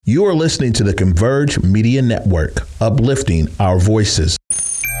You are listening to the Converge Media Network, uplifting our voices.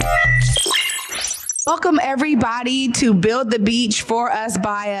 Welcome, everybody, to Build the Beach For Us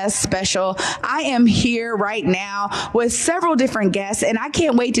By Us special. I am here right now with several different guests, and I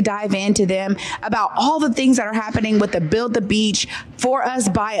can't wait to dive into them about all the things that are happening with the Build the Beach For Us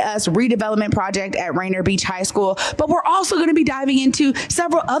By Us redevelopment project at Rainier Beach High School. But we're also going to be diving into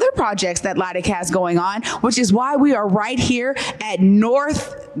several other projects that LIDIC has going on, which is why we are right here at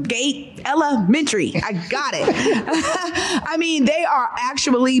Northgate Elementary. I got it. I mean, they are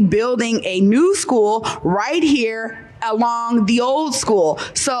actually building a new school right here along the old school.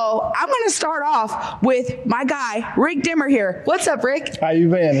 So I'm going to start off with my guy, Rick Dimmer here. What's up, Rick? How you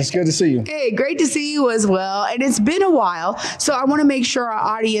been? It's good to see you. Hey, great to see you as well. And it's been a while. So I want to make sure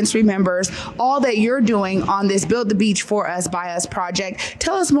our audience remembers all that you're doing on this Build the Beach For Us By Us project.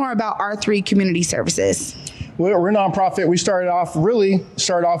 Tell us more about R3 Community Services. We're a nonprofit. We started off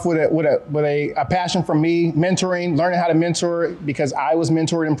with a passion for me, mentoring, learning how to mentor, because I was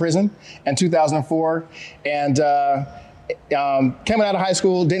mentored in prison in 2004. And coming out of high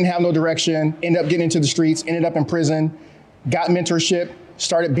school, didn't have no direction, ended up getting into the streets, ended up in prison, got mentorship,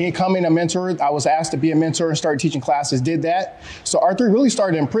 started becoming a mentor. I was asked to be a mentor and started teaching classes, did that. So R3 really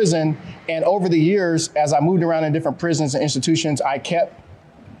started in prison. And over the years, as I moved around in different prisons and institutions, I kept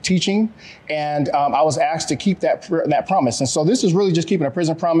teaching, and I was asked to keep that promise. And so this is really just keeping a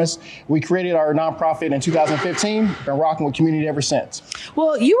prison promise. We created our nonprofit in 2015, been rocking with community ever since.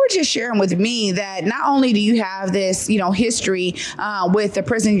 Well, you were just sharing with me that not only do you have this, history with the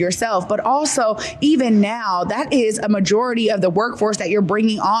prison yourself, but also even now, that is a majority of the workforce that you're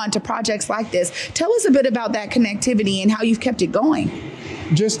bringing on to projects like this. Tell us a bit about that connectivity and how you've kept it going.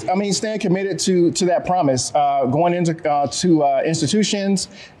 Staying committed to that promise, going into to institutions.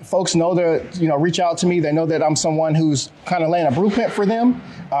 Folks know that, reach out to me. They know that I'm someone who's kind of laying a blueprint for them,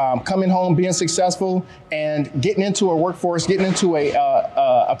 coming home, being successful, and getting into a workforce, getting into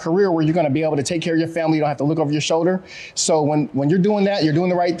a career where you're going to be able to take care of your family. You don't have to look over your shoulder. So when you're doing that, you're doing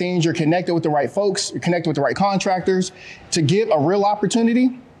the right things. You're connected with the right folks. You're connected with the right contractors to get a real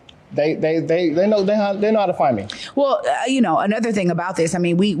opportunity. They know how to find me. Well, another thing about this, I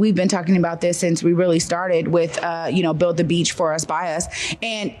mean, we've been talking about this since we really started with, Build the Beach For Us By Us.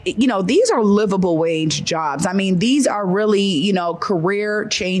 And, these are livable wage jobs. I mean, these are really, career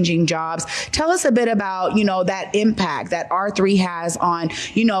changing jobs. Tell us a bit about, that impact that R3 has on,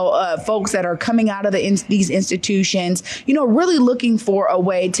 folks that are coming out of these institutions, really looking for a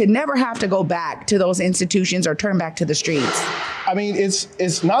way to never have to go back to those institutions or turn back to the streets. I mean,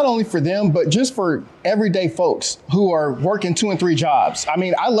 it's not only for them, but just for everyday folks who are working 2 and 3 jobs. I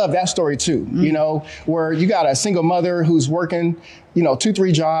mean, I love that story too, where you got a single mother who's working, 2,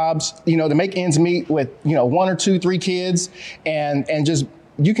 3 jobs, to make ends meet with, 1 or 2, 3 kids, and just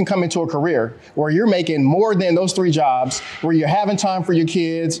you can come into a career where you're making more than those 3 jobs, where you're having time for your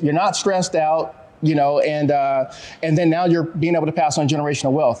kids, you're not stressed out. And then now you're being able to pass on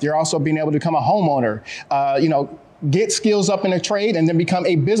generational wealth. You're also being able to become a homeowner, get skills up in a trade and then become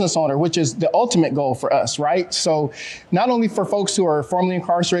a business owner, which is the ultimate goal for us, right? So not only for folks who are formerly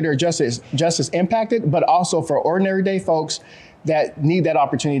incarcerated or just as impacted, but also for ordinary day folks that need that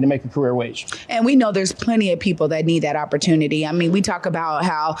opportunity to make a career wage. And we know there's plenty of people that need that opportunity. I mean, we talk about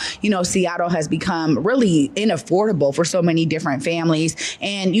how, Seattle has become really unaffordable for so many different families.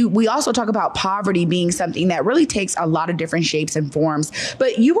 And we also talk about poverty being something that really takes a lot of different shapes and forms.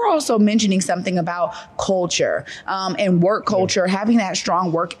 But you were also mentioning something about culture and work culture, having that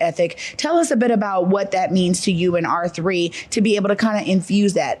strong work ethic. Tell us a bit about what that means to you and R3 to be able to kind of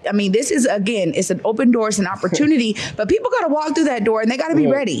infuse that. I mean, this is, again, it's an open door, it's an opportunity, but people got to walk through that door and they got to be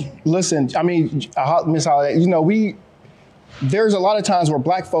ready. Listen, I mean, Ms. Holiday, there's a lot of times where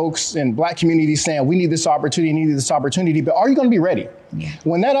Black folks and Black communities saying, we need this opportunity, but are you going to be ready? Yeah.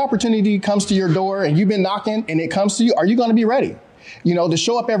 When that opportunity comes to your door and you've been knocking and it comes to you, are you going to be ready? To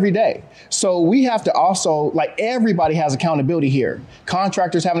show up every day. So we have to also, everybody has accountability here.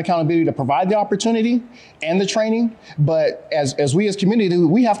 Contractors have an accountability to provide the opportunity and the training. But as we as community,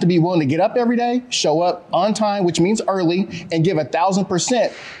 we have to be willing to get up every day, show up on time, which means early, and give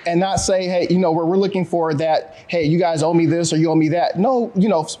 1,000% and not say, hey, we're looking for that, hey, you guys owe me this or you owe me that. No,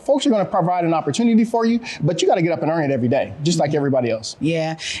 folks are going to provide an opportunity for you, but you got to get up and earn it every day, just like everybody else.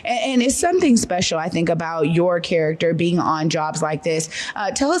 Yeah. And it's something special, I think, about your character being on jobs like like this.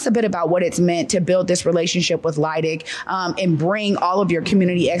 Tell us a bit about what it's meant to build this relationship with Leidig and bring all of your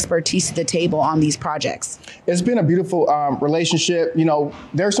community expertise to the table on these projects. It's been a beautiful relationship. You know,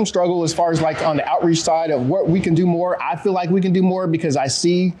 there's some struggle as far as like on the outreach side of what we can do more. I feel like we can do more because I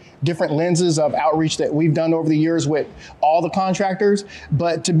see different lenses of outreach that we've done over the years with all the contractors.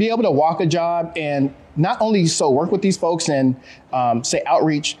 But to be able to walk a job and not only work with these folks and say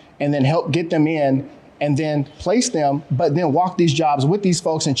outreach and then help get them in and then place them, but then walk these jobs with these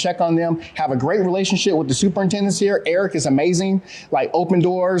folks and check on them, have a great relationship with the superintendents here. Eric is amazing, like open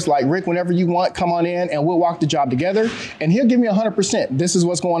doors, like Rick, whenever you want, come on in and we'll walk the job together. And he'll give me 100%. This is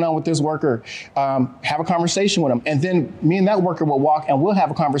what's going on with this worker. Have a conversation with him. And then me and that worker will walk and we'll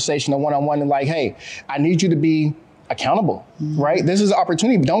have a conversation, a one-on-one, and like, hey, I need you to be accountable, right? This is an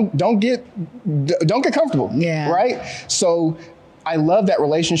opportunity. Don't get comfortable, right? So I love that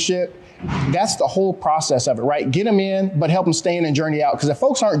relationship. That's the whole process of it, right? Get them in, but help them stay in and journey out. Because if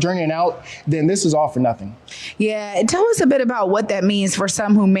folks aren't journeying out, then this is all for nothing. Yeah. And tell us a bit about what that means for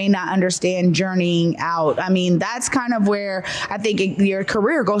some who may not understand journeying out. I mean, that's kind of where I think your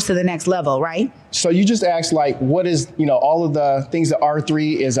career goes to the next level, right? So you just asked, like, what is, all of the things that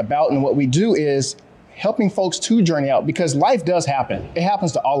R3 is about, and what we do is helping folks to journey out, because life does happen. It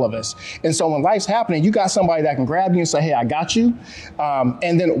happens to all of us. And so when life's happening, you got somebody that can grab you and say, hey, I got you.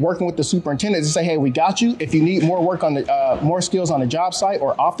 And then working with the superintendent to say, hey, we got you. If you need more work on the more skills on the job site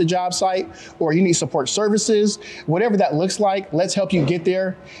or off the job site, or you need support services, whatever that looks like, let's help you get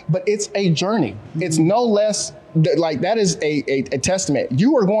there. But it's a journey. It's no less like that is a testament.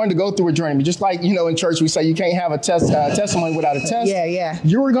 You are going to go through a journey. Just like, in church, we say you can't have a testimony without a test. Yeah.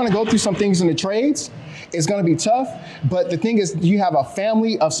 You are going to go through some things in the trades. It's going to be tough, but the thing is, you have a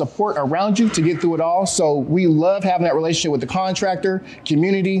family of support around you to get through it all. So we love having that relationship with the contractor,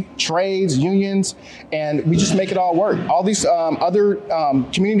 community, trades, unions, and we just make it all work. All these other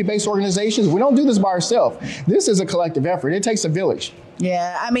community-based organizations, we don't do this by ourselves. This is a collective effort. It takes a village.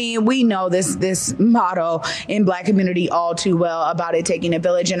 Yeah, I mean, we know this motto in Black community all too well about it taking a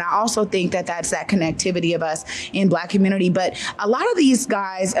village. And I also think that that's that connectivity of us in Black community. But a lot of these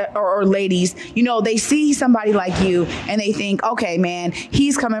guys or ladies, they see somebody like you and they think, okay, man,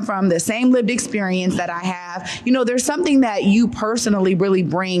 he's coming from the same lived experience that I have. There's something that you personally really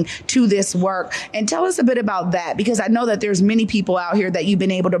bring to this work. And tell us a bit about that, because I know that there's many people out here that you've been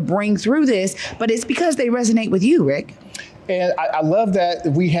able to bring through this, but it's because they resonate with you, Rick. And I love that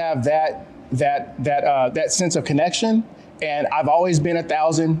we have that sense of connection. And I've always been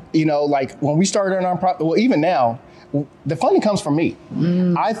 1,000, like when we started on our nonprofit, well, even now, the funding comes from me.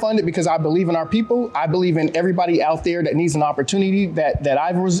 I fund it because I believe in our people. I believe in everybody out there that needs an opportunity that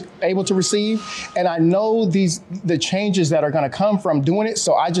I was able to receive. And I know the changes that are going to come from doing it.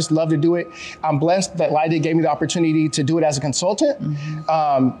 So I just love to do it. I'm blessed that Leidig gave me the opportunity to do it as a consultant.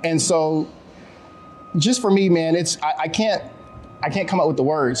 And so just for me, man, I can't come up with the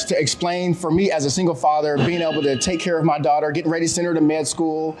words to explain for me as a single father, being able to take care of my daughter, getting ready to send her to med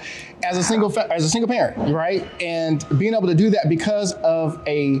school as a single parent, right? And being able to do that because of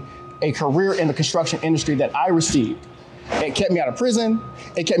a career in the construction industry that I received. It kept me out of prison.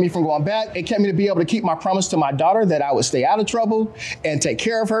 It kept me from going back. It kept me to be able to keep my promise to my daughter that I would stay out of trouble and take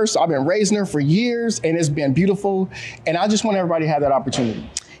care of her. So I've been raising her for years, and it's been beautiful. And I just want everybody to have that opportunity.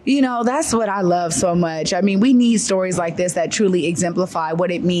 That's what I love so much. I mean, we need stories like this that truly exemplify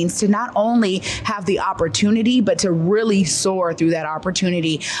what it means to not only have the opportunity, but to really soar through that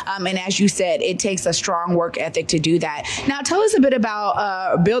opportunity. And as you said, it takes a strong work ethic to do that. Now, tell us a bit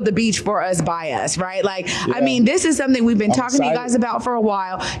about Build the Beach for Us by Us, right? I mean, this is something we've been talking to you guys about for a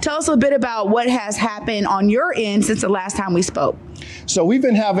while. Tell us a bit about what has happened on your end since the last time we spoke. So we've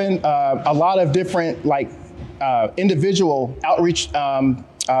been having a lot of different individual outreach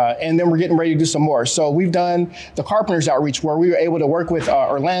and then we're getting ready to do some more. So we've done the Carpenters Outreach, where we were able to work with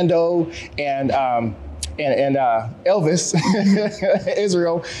Orlando and Elvis,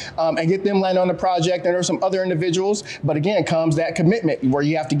 Israel, and get them landed on the project. And there's some other individuals, but again, comes that commitment where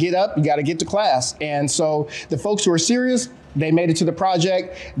you have to get up, you got to get to class. And so the folks who are serious, they made it to the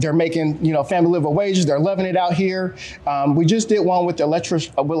project. They're making, family livable wages. They're loving it out here. We just did one with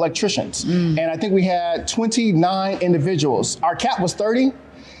electricians, and I think we had 29 individuals. Our cap was 30.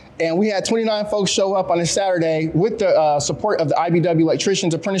 And we had 29 folks show up on a Saturday with the support of the IBW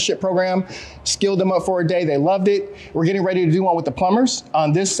Electricians Apprenticeship Program, skilled them up for a day. They loved it. We're getting ready to do one with the plumbers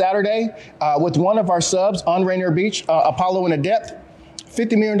on this Saturday with one of our subs on Rainier Beach, Apollo and Adept.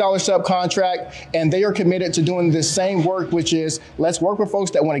 $50 million subcontract, and they are committed to doing the same work, which is let's work with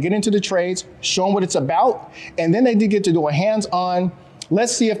folks that want to get into the trades, show them what it's about, and then they did get to do a hands-on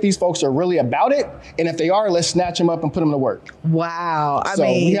let's see if these folks are really about it. And if they are, let's snatch them up and put them to work. Wow. So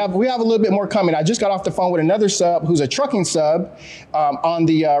we have a little bit more coming. I just got off the phone with another sub who's a trucking sub on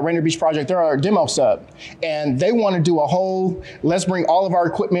the Rainier Beach project. They're our demo sub. And they want to do a whole, let's bring all of our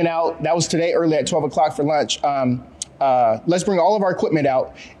equipment out. That was today early at 12 o'clock for lunch. Let's bring all of our equipment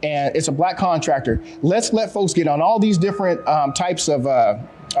out, and it's a black contractor. Let's let folks get on all these different types of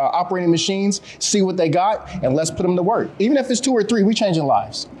operating machines, see what they got, and let's put them to work. Even if it's 2 or 3, we changing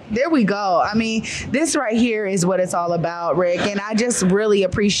lives. There we go. I mean, this right here is what it's all about, Rick. And I just really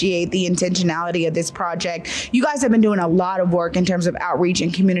appreciate the intentionality of this project. You guys have been doing a lot of work in terms of outreach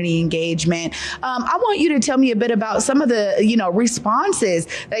and community engagement. I want you to tell me a bit about some of the, responses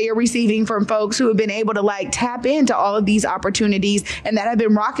that you're receiving from folks who have been able to tap into all of these opportunities and that have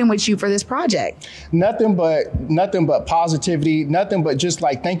been rocking with you for this project. Nothing but positivity. Nothing but just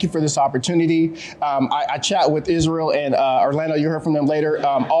thank you for this opportunity. I chat with Israel and Orlando. You heard from them later.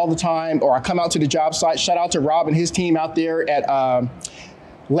 All the time, or I come out to the job site. Shout out to Rob and his team out there at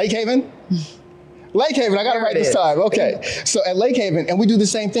Lake Haven. Lake Haven, I got it right this time. Okay. So at Lake Haven, and we do the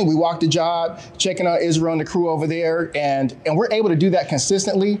same thing. We walk the job, checking out Israel and the crew over there, and we're able to do that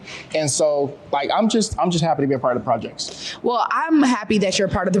consistently. And so, I'm just happy to be a part of the projects. Well, I'm happy that you're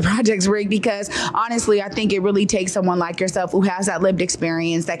part of the projects, Rick, because honestly, I think it really takes someone like yourself who has that lived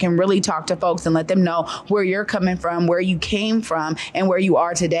experience that can really talk to folks and let them know where you're coming from, where you came from, and where you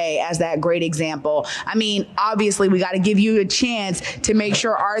are today as that great example. I mean, obviously, we got to give you a chance to make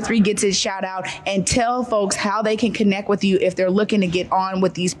sure R3 gets its shout out and tell folks how they can connect with you if they're looking to get on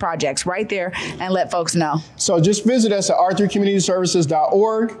with these projects right there and let folks know. So just visit us at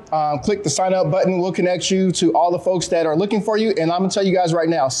r3communityservices.org. Click the sign up button. We'll connect you to all the folks that are looking for you. And I'm going to tell you guys right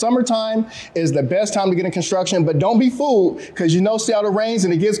now, summertime is the best time to get in construction, but don't be fooled because Seattle rains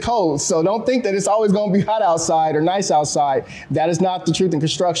and it gets cold. So don't think that it's always going to be hot outside or nice outside. That is not the truth in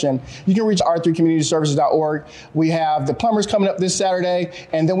construction. You can reach r3communityservices.org. We have the plumbers coming up this Saturday,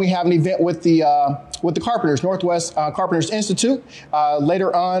 and then we have an event with the Carpenters, Northwest Carpenters Institute.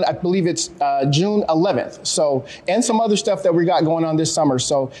 Later on, I believe it's June 11th. So, and some other stuff that we got going on this summer.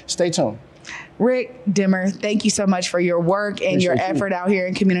 So stay tuned. Rick Dimmer, thank you so much for your work and your effort out here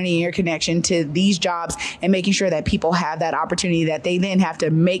in community and your connection to these jobs and making sure that people have that opportunity that they then have to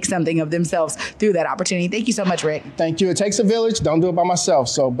make something of themselves through that opportunity. Thank you so much, Rick. Thank you. It takes a village. Don't do it by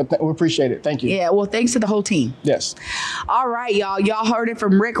myself. But we appreciate it. Thank you. Yeah, well, thanks to the whole team. Yes. All right, y'all. Y'all heard it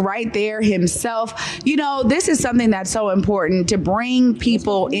from Rick right there himself. This is something that's so important to bring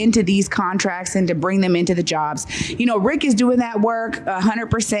people into these contracts and to bring them into the jobs. Rick is doing that work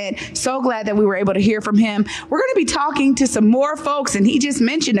 100%. So glad that we were able to hear from him. We're going to be talking to some more folks, and he just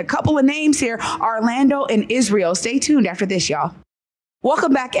mentioned a couple of names here, Orlando and Israel. Stay tuned after this, y'all.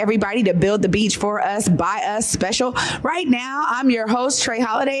 Welcome back, everybody, to Build the Beach for Us, by Us special. Right now, I'm your host, Trey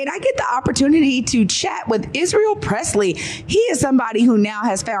Holiday, and I get the opportunity to chat with Israel Presley. He is somebody who now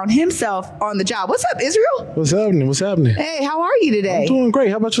has found himself on the job. What's up, Israel? What's happening? Hey, how are you today? I'm doing great.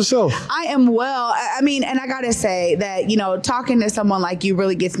 How about yourself? I am well. And I got to say that, talking to someone like you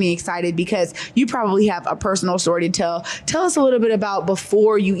really gets me excited because you probably have a personal story to tell. Tell us a little bit about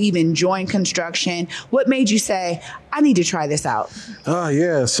before you even joined construction. What made you say, I need to try this out?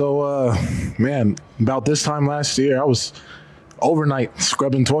 Yeah. So, about this time last year, I was overnight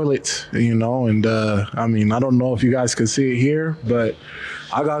scrubbing toilets, and I don't know if you guys could see it here, but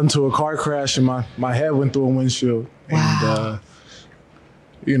I got into a car crash and my head went through a windshield. Wow.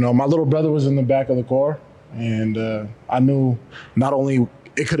 And, my little brother was in the back of the car, and I knew not only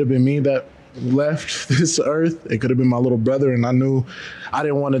it could have been me that left this earth, it could have been my little brother, and I knew I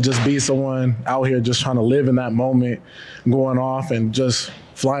didn't want to just be someone out here just trying to live in that moment, going off and just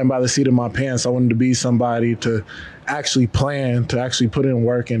flying by the seat of my pants. I wanted to be somebody to actually plan, to actually put in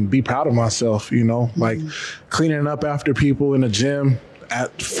work and be proud of myself, like cleaning up after people in the gym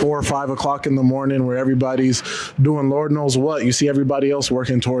at 4 or 5 o'clock in the morning where everybody's doing Lord knows what. You see everybody else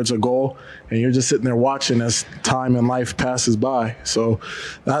working towards a goal and you're just sitting there watching as time and life passes by. So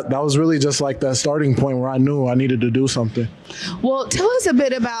that was really just like that starting point where I knew I needed to do something. Well, tell us a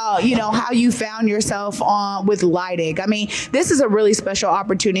bit about, how you found yourself on with Leidig. I mean, this is a really special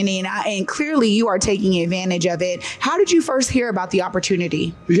opportunity and clearly you are taking advantage of it. How did you first hear about the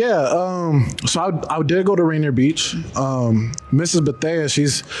opportunity? Yeah. So I did go to Rainier Beach. Mrs. Bethea,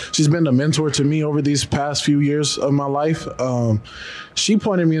 she's been a mentor to me over these past few years of my life. She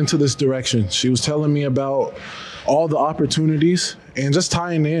pointed me into this direction. She was telling me about all the opportunities and just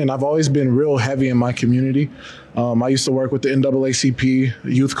tying in. I've always been real heavy in my community. I used to work with the NAACP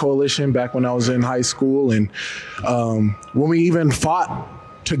Youth Coalition back when I was in high school. And when we even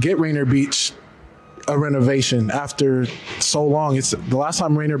fought to get Rainier Beach a renovation after so long. It's the last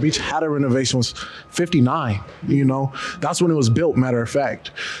time Rainier Beach had a renovation was 59, you know, that's when it was built, matter of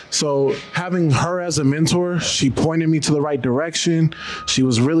fact. So having her as a mentor, she pointed me to the right direction. She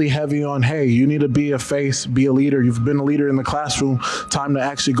was really heavy on, hey, you need to be a face, be a leader. You've been a leader in the classroom, time to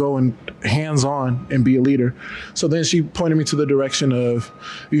actually go and hands-on and be a leader. So then she pointed me to the direction of,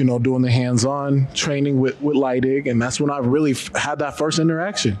 you know, doing the hands-on training with Leidig, and that's when I really had that first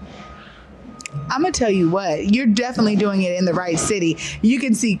interaction. I'm going to tell you what, you're definitely doing it in the right city. You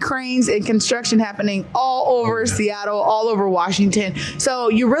can see cranes and construction happening all over Seattle, all over Washington. So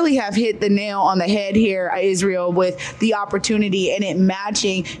you really have hit the nail on the head here, Israel, with the opportunity and it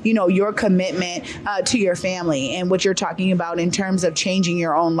matching, you know, your commitment to your family and what you're talking about in terms of changing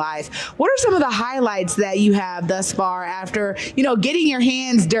your own life. What are some of the highlights that you have thus far after, you know, getting your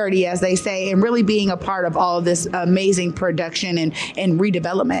hands dirty, as they say, and really being a part of all of this amazing production and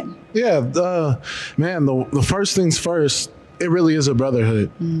redevelopment? Yeah, man, the first things first, it really is a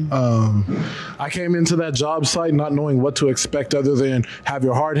brotherhood. I came into that job site not knowing what to expect other than have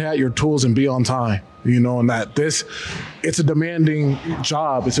your hard hat, your tools, and be on time. You know, and that it's a demanding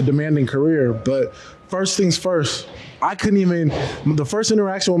job, it's a demanding career. But first things first, I couldn't even, the first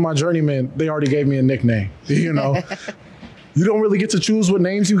interaction with my journeyman, they already gave me a nickname, you know. You don't really get to choose what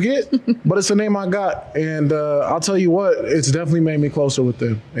names you get, but it's a name I got. And I'll tell you what, it's definitely made me closer with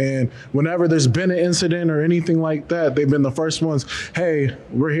them. And whenever there's been an incident or anything like that, they've been the first ones, hey,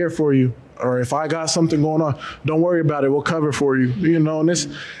 we're here for you. Or if I got something going on, don't worry about it, we'll cover for you. You know, and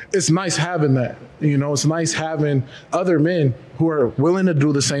it's nice having that. You know, it's nice having other men who are willing to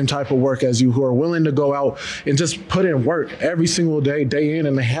do the same type of work as you, who are willing to go out and just put in work every single day, day in,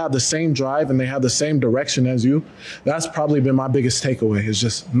 and they have the same drive and they have the same direction as you. That's probably been my biggest takeaway, is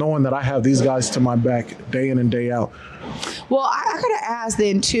just knowing that I have these guys to my back day in and day out. Well, I got to ask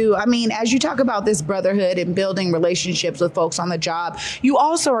then, too, I mean, as you talk about this brotherhood and building relationships with folks on the job, you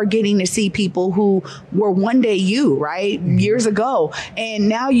also are getting to see people who were one day you, right, years ago. And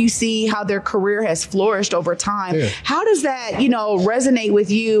now you see how their career has flourished over time. Yeah. How does that, you know, resonate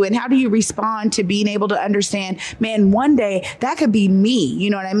with you? And how do you respond to being able to understand, man, one day that could be me, you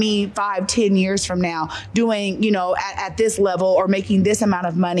know what I mean, 5-10 years from now, doing, you know, at this level or making this amount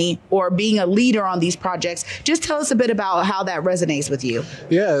of money or being a leader on these projects? Just tell us a bit about how that resonates with you.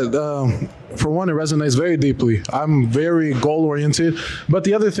 Yeah, for one, it resonates very deeply. I'm very goal oriented, but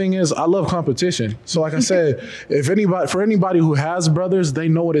the other thing is I love competition. So like I said, for anybody who has brothers, they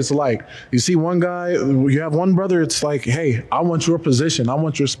know what it's like. You see one guy, you have one brother, it's like, hey, I want your position, I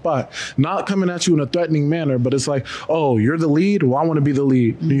want your spot. Not coming at you in a threatening manner, but it's like, oh, you're the lead, well, I want to be the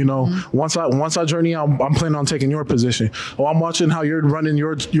lead. You know, once I journey out, I'm planning on taking your position. Oh, I'm watching how you're running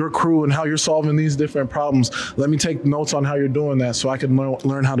your crew and how you're solving these different problems. Let me take notes on how you're doing that so I can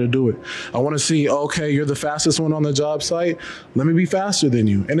learn how to do it. I want to see, okay, you're the fastest one on the job site. Let me be faster than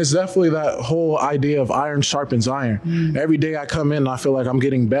you. And it's definitely that whole idea of iron sharpens iron. Every day I come in, I feel like I'm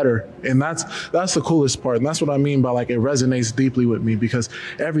getting better. And that's the coolest part. And that's what I mean by, like, it resonates deeply with me, because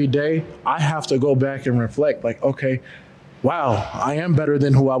every day I have to go back and reflect, like, okay, wow, I am better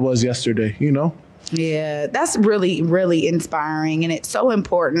than who I was yesterday, you know? Yeah, that's really, really inspiring. And it's so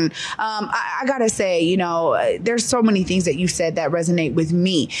important. I got to say, you know, there's so many things that you said that resonate with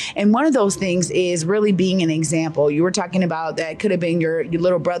me. And one of those things is really being an example. You were talking about that could have been your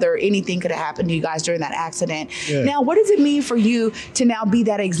little brother. Anything could have happened to you guys during that accident. Yeah. Now, what does it mean for you to now be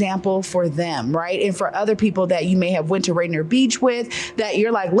that example for them, right? And for other people that you may have went to Rainier Beach with, that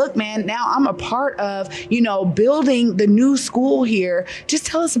you're like, look, man, now I'm a part of, you know, building the new school here. Just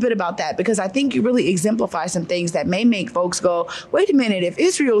tell us a bit about that, because I think you really exemplify some things that may make folks go, wait a minute, if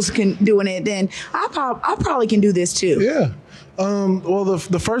Israel's doing it, then I probably can do this too. Yeah. Well,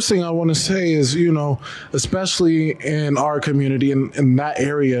 the first thing I want to say is, you know, especially in our community, in that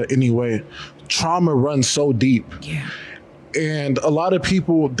area anyway, trauma runs so deep. Yeah. And a lot of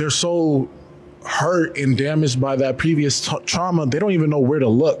people, they're so hurt and damaged by that previous trauma, they don't even know where to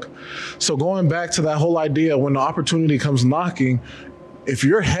look. So going back to that whole idea, when the opportunity comes knocking, if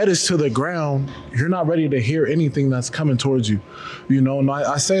your head is to the ground, you're not ready to hear anything that's coming towards you, you know? And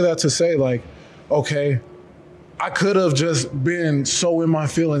I say that to say, like, okay, I could have just been so in my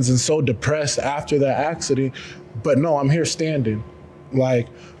feelings and so depressed after that accident, but no, I'm here standing. Like,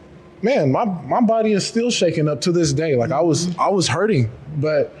 man, my body is still shaking up to this day. Like, I was hurting,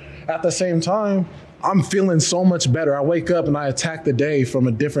 but at the same time, I'm feeling so much better. I wake up and I attack the day from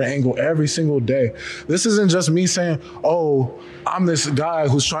a different angle every single day. This isn't just me saying, oh, I'm this guy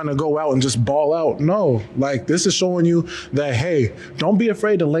who's trying to go out and just ball out. No, like, this is showing you that, hey, don't be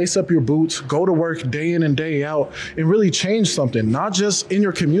afraid to lace up your boots, go to work day in and day out, and really change something, not just in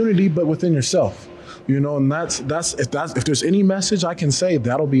your community, but within yourself. And if there's any message I can say,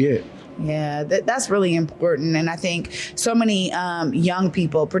 that'll be it. Yeah, that's really important. And I think so many young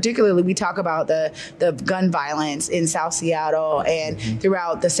people, particularly we talk about the gun violence in South Seattle and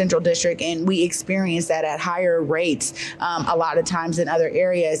throughout the Central District, and we experience that at higher rates a lot of times in other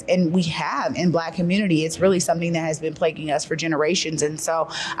areas. And we have in Black community, it's really something that has been plaguing us for generations. And so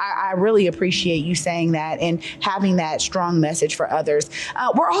I really appreciate you saying that and having that strong message for others.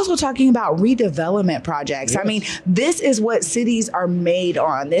 We're also talking about redevelopment projects. Yes. I mean, this is what cities are made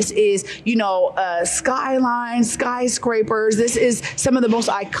on. This is skylines, skyscrapers. This is some of the most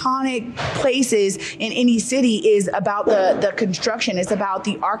iconic places in any city is about the construction. It's about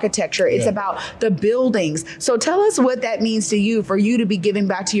the architecture. It's about the buildings. So tell us what that means to you, for you to be giving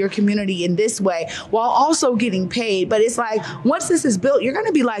back to your community in this way while also getting paid. But it's like, once this is built, you're going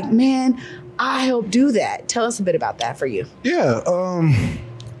to be like, man, I helped do that. Tell us a bit about that for you. Yeah.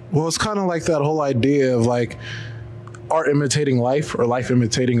 Well, it's kind of like that whole idea of like, art imitating life, or life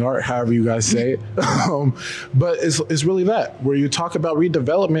imitating art, however you guys say it. But it's really that, where you talk about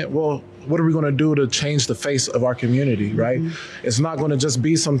redevelopment. Well, what are we going to do to change the face of our community, right? It's not going to just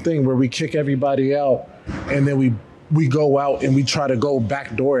be something where we kick everybody out and then we go out and we try to go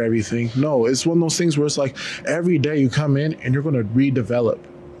backdoor everything. No, it's one of those things where it's like every day you come in and you're going to redevelop.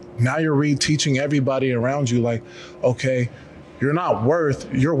 Now you're reteaching everybody around you, like, okay,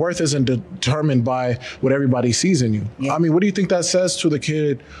 your worth isn't determined by what everybody sees in you. Yeah. I mean, what do you think that says to the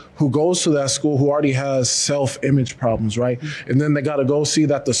kid who goes to that school who already has self-image problems, right? And then they got to go see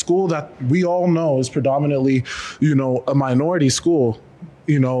that the school that we all know is predominantly, a minority school,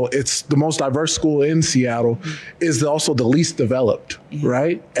 it's the most diverse school in Seattle, is also the least developed,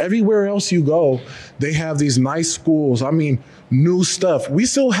 right? Everywhere else you go, they have these nice schools. I mean, new stuff. We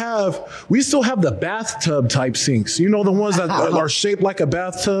still have the bathtub type sinks. The ones that are shaped like a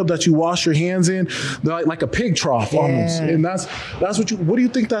bathtub that you wash your hands in, like a pig trough almost. And that's what do you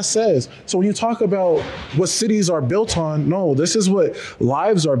think that says? So when you talk about what cities are built on, no, this is what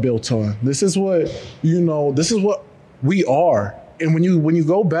lives are built on. This is what, this is what we are. And when you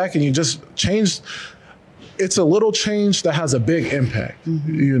go back and you just change, it's a little change that has a big impact.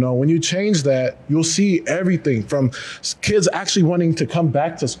 When you change that, you'll see everything from kids actually wanting to come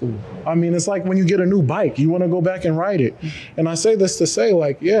back to school. I mean, it's like when you get a new bike, you want to go back and ride it. And I say this to say,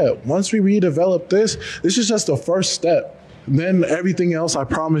 like, once we redevelop this is just the first step. Then everything else, I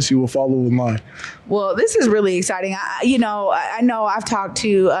promise you, will follow in line. Well, this is really exciting. I know I've talked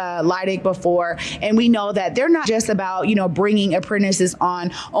to Leidig before, and we know that they're not just about, bringing apprentices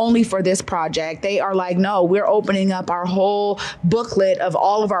on only for this project. They are like, no, we're opening up our whole booklet of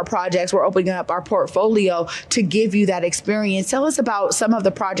all of our projects. We're opening up our portfolio to give you that experience. Tell us about some of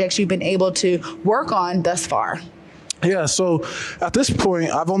the projects you've been able to work on thus far. Yeah, so at this point,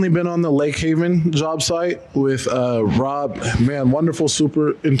 I've only been on the Lake Haven job site with Rob. Man, wonderful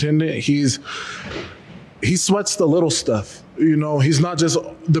superintendent. He sweats the little stuff. He's not just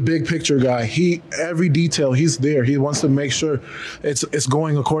the big picture guy. Every detail, he's there. He wants to make sure it's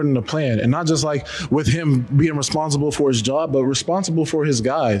going according to plan, and not just like with him being responsible for his job, but responsible for his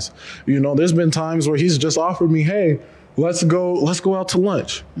guys. There's been times where he's just offered me, hey, let's go out to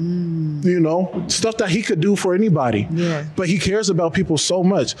lunch. Stuff that he could do for anybody. Yeah. But he cares about people so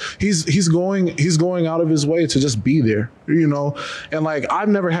much. He's going out of his way to just be there, And like, I've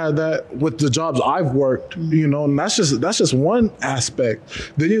never had that with the jobs I've worked, and that's just one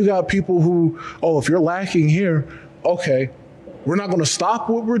aspect. Then you got people who, if you're lacking here, okay, we're not going to stop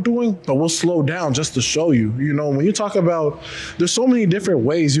what we're doing, but we'll slow down just to show you. When you talk about, there's so many different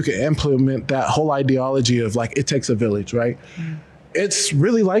ways you can implement that whole ideology of like, it takes a village, right? It's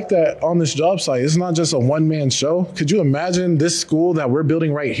really like that on this job site. It's not just a one-man show. Could you imagine this school that we're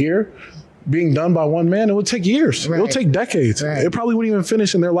building right here being done by one man? It would take years. Right. It would take decades. Right. It probably wouldn't even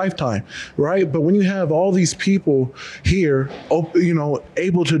finish in their lifetime, right? But when you have all these people here,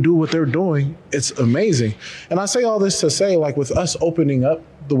 able to do what they're doing, it's amazing. And I say all this to say, like, with us opening up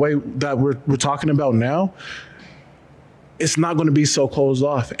the way that we're talking about now, it's not going to be so closed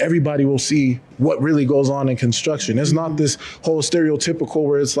off. Everybody will see what really goes on in construction. It's not this whole stereotypical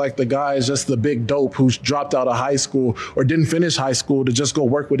where it's like the guy is just the big dope who's dropped out of high school or didn't finish high school to just go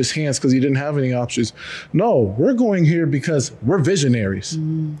work with his hands because he didn't have any options. No, we're going here because we're visionaries.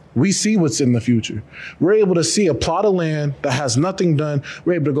 We see what's in the future. We're able to see a plot of land that has nothing done.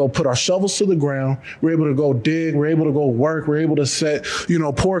 We're able to go put our shovels to the ground. We're able to go dig. We're able to go work. We're able to set,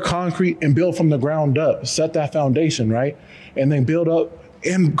 pour concrete and build from the ground up, set that foundation, right? And then build up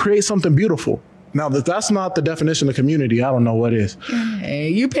and create something beautiful. Now, if that's not the definition of community, I don't know what is. Hey,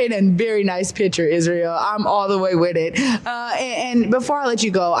 you paint a very nice picture, Israel. I'm all the way with it. And before I let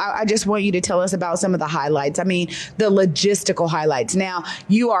you go, I just want you to tell us about some of the highlights. I mean, the logistical highlights. Now,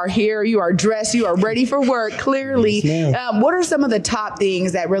 you are here, you are dressed, you are ready for work, clearly. Yes, What are some of the top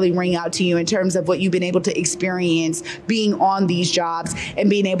things that really ring out to you in terms of what you've been able to experience being on these jobs and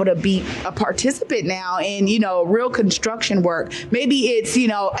being able to be a participant now in, real construction work? Maybe it's,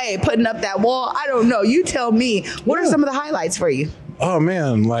 hey, putting up that wall. I don't know. You tell me. What are some of the highlights for you? Oh,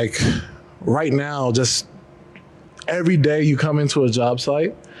 man, like right now, just every day you come into a job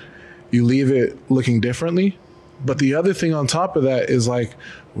site, you leave it looking differently. But the other thing on top of that is like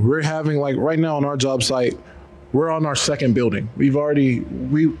we're having like right now on our job site, we're on our second building.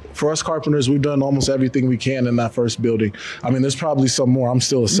 For us carpenters, we've done almost everything we can in that first building. I mean, there's probably some more. I'm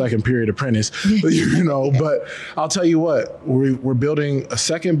still a second period apprentice, but I'll tell you what, we're building a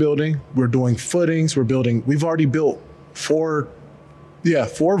second building. We're doing footings. We've already built four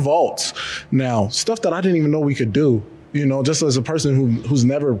vaults now, stuff that I didn't even know we could do. Just as a person who's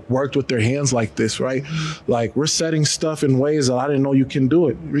never worked with their hands like this, right? Like we're setting stuff in ways that I didn't know you can do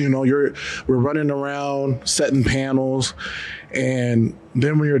it. We're running around setting panels, and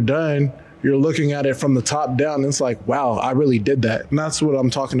then when you're done, you're looking at it from the top down. And it's like, wow, I really did that. And that's what I'm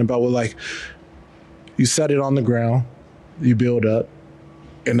talking about with like, you set it on the ground, you build up,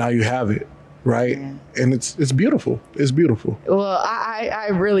 and now you have it. Right. Yeah. And it's beautiful. It's beautiful. Well, I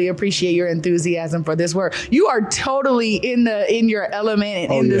really appreciate your enthusiasm for this work. You are totally in your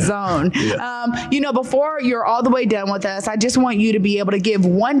element and in the zone. Yeah. Before you're all the way done with us, I just want you to be able to give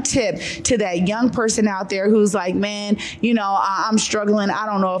one tip to that young person out there who's like, man, I'm struggling. I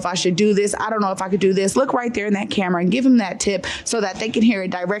don't know if I should do this. I don't know if I could do this. Look right there in that camera and give him that tip so that they can hear it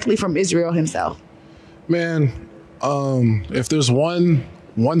directly from Israel himself. Man, if there's one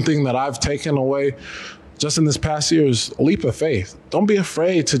thing that I've taken away just in this past year is a leap of faith. Don't be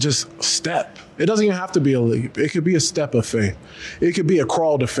afraid to just step. It doesn't even have to be a leap. It could be a step of faith. It could be a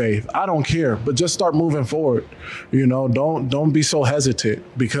crawl to faith. I don't care, but just start moving forward. Don't be so hesitant,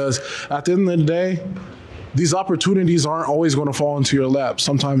 because at the end of the day, these opportunities aren't always going to fall into your lap.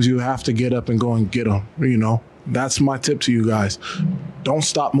 Sometimes you have to get up and go and get them. That's my tip to you guys. Don't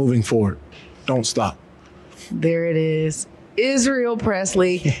stop moving forward. Don't stop. There it is. Israel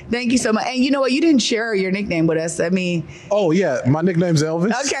Presley, thank you so much. And you know what? You didn't share your nickname with us. I mean, oh yeah, my nickname's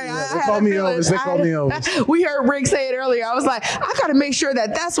Elvis. Okay, yeah, they call me Elvis. We heard Rick say it earlier. I was like, I got to make sure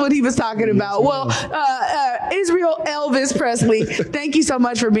that's what he was talking about. Well, Israel Elvis Presley, thank you so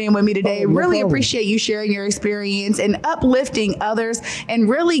much for being with me today. Really appreciate you sharing your experience and uplifting others and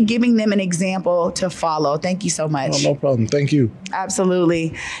really giving them an example to follow. Thank you so much. Oh, no problem. Thank you.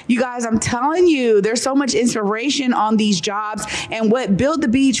 Absolutely. You guys, I'm telling you, there's so much inspiration on these jobs. And what Build the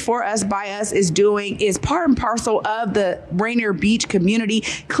Beach for Us by Us is doing is part and parcel of the Rainier Beach community.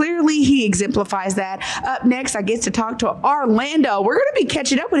 Clearly, he exemplifies that. Up next, I get to talk to Orlando. We're going to be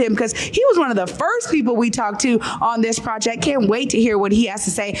catching up with him because he was one of the first people we talked to on this project. Can't wait to hear what he has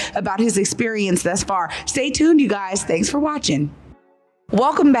to say about his experience thus far. Stay tuned, you guys. Thanks for watching.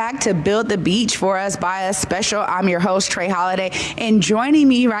 Welcome back to Build the Beach for Us by Us special. I'm your host, Trey Holiday, and joining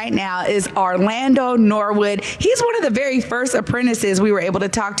me right now is Orlando Norwood. He's one of the very first apprentices we were able to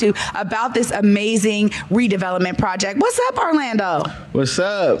talk to about this amazing redevelopment project. What's up, Orlando? What's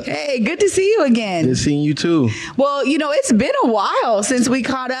up? Hey, good to see you again. Good seeing you too. Well, it's been a while since we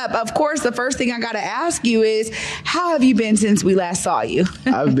caught up. Of course, the first thing I got to ask you is, how have you been since we last saw you?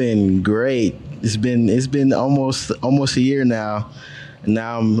 I've been great. It's been almost a year now.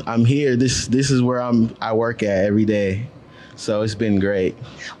 Now I'm here. This is where I work at every day. So it's been great.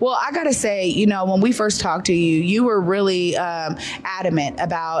 Well, I got to say, when we first talked to you, you were really adamant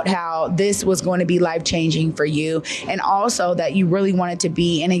about how this was going to be life-changing for you, and also that you really wanted to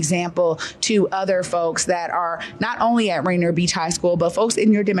be an example to other folks that are not only at Rainier Beach High School, but folks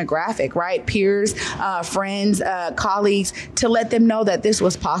in your demographic, right? Peers, friends, colleagues, to let them know that this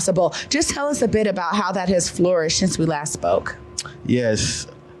was possible. Just tell us a bit about how that has flourished since we last spoke. Yes.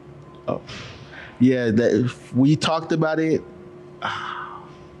 We talked about it.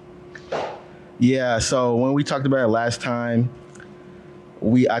 Yeah, so when we talked about it last time,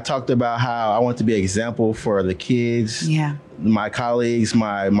 I talked about how I want to be an example for the kids, my colleagues,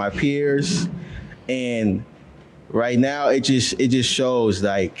 my peers. And right now it just shows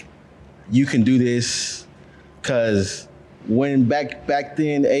like you can do this, because when back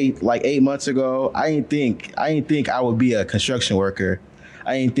then, 8 months ago, I didn't think I would be a construction worker.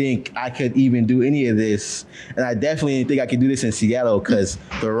 I didn't think I could even do any of this, and I definitely didn't think I could do this in Seattle because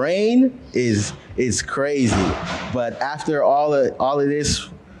the rain is crazy. But after all of this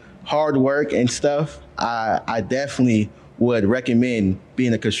hard work and stuff, I definitely would recommend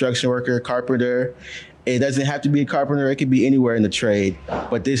being a construction worker, carpenter. It doesn't have to be a carpenter. It could be anywhere in the trade,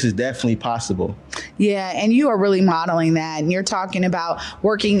 but this is definitely possible. Yeah, and you are really modeling that. And you're talking about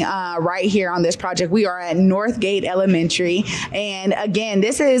working right here on this project. We are at Northgate Elementary. And again,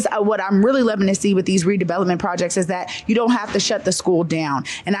 this is what I'm really loving to see with these redevelopment projects is that you don't have to shut the school down.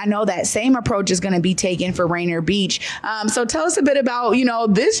 And I know that same approach is going to be taken for Rainier Beach. So tell us a bit about,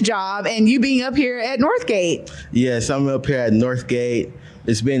 this job and you being up here at Northgate. Yes, I'm up here at Northgate.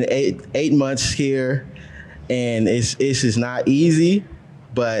 It's been eight months here, and it's just not easy,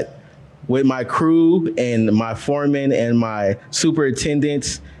 but with my crew and my foreman and my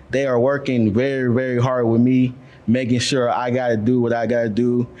superintendents, they are working very, very hard with me, making sure I got to do what I got to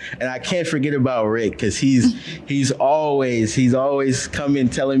do. And I can't forget about Rick, because he's always coming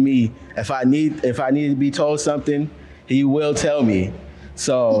telling me if I need to be told something, he will tell me.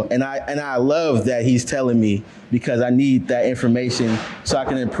 So, and I love that he's telling me, because I need that information so I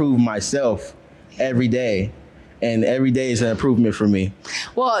can improve myself every day. And every day is an improvement for me.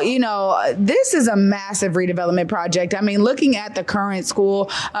 Well, this is a massive redevelopment project. I mean, looking at the current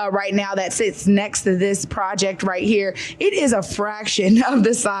school right now that sits next to this project right here, it is a fraction of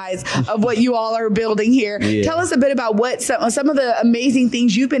the size of what you all are building here. Yeah. Tell us a bit about what some of the amazing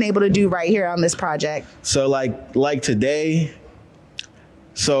things you've been able to do right here on this project. So like today,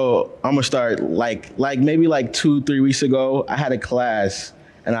 so I'm gonna start like maybe 2-3 weeks ago, I had a class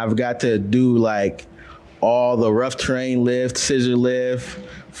and I've got to do all the rough terrain lift, scissor lift,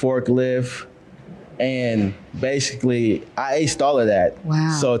 forklift, and basically I aced all of that.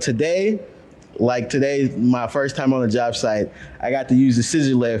 Wow. So today, my first time on the job site, I got to use the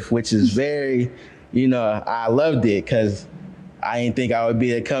scissor lift, which is very, I loved it because I didn't think I would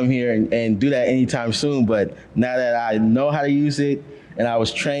be able to come here and do that anytime soon. But now that I know how to use it and I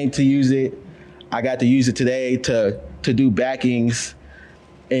was trained to use it, I got to use it today to do backings.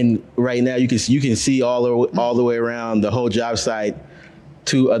 And right now you can see all the way around the whole job site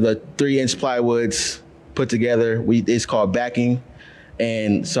to the 3-inch plywoods put together. It's called backing.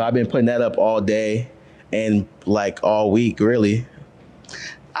 And so I've been putting that up all day and all week, really.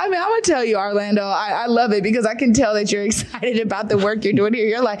 I mean, I'm going to tell you, Orlando, I love it because I can tell that you're excited about the work you're doing here.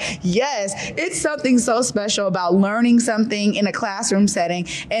 You're like, yes, it's something so special about learning something in a classroom setting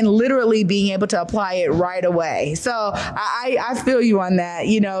and literally being able to apply it right away. So I feel you on that.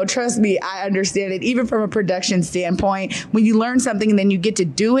 Trust me, I understand it. Even from a production standpoint, when you learn something and then you get to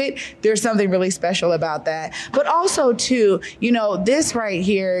do it, there's something really special about that. But also, too, this right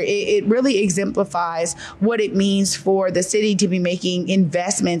here, it really exemplifies what it means for the city to be making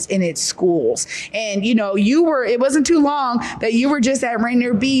investments in its schools. And, it wasn't too long that you were just at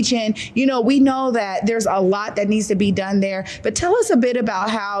Rainier Beach. And, we know that there's a lot that needs to be done there. But tell us a bit about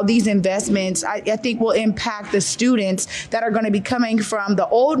how these investments, I think, will impact the students that are going to be coming from the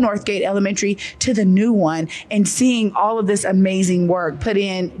old Northgate Elementary to the new one and seeing all of this amazing work put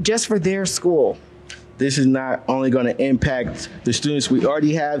in just for their school. This is not only going to impact the students we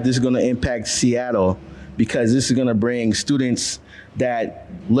already have, this is going to impact Seattle, because this is going to bring students that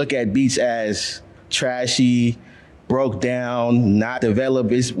look at Beach as trashy, broke down, not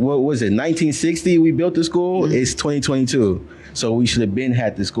developed. What was it, 1960 we built the school? Mm-hmm. It's 2022. So we should have been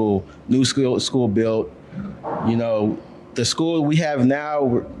had the school, new school built. The school we have now,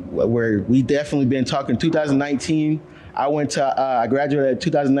 where we definitely been talking 2019. I graduated in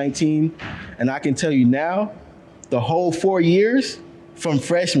 2019, and I can tell you now, the whole 4 years from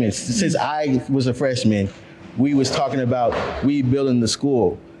freshmen, since I was a freshman, we was talking about rebuilding the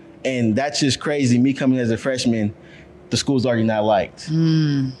school. And that's just crazy. Me coming as a freshman, the school's already not liked.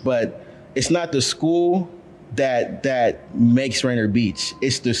 But it's not the school that makes Rainier Beach.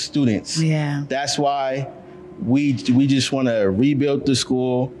 It's the students. Yeah. That's why we just want to rebuild the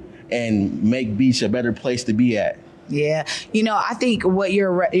school and make Beach a better place to be at. Yeah. I think what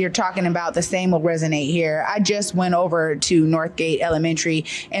you're talking about, the same will resonate here. I just went over to Northgate Elementary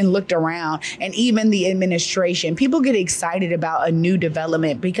and looked around, and even the administration, people get excited about a new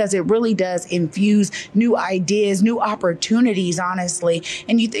development because it really does infuse new ideas, new opportunities, honestly.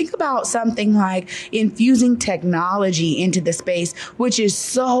 And you think about something like infusing technology into the space, which is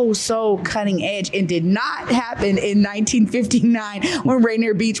so cutting edge and did not happen in 1959 when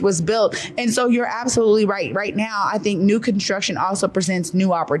Rainier Beach was built. And so you're absolutely right. Right now, I think new construction also presents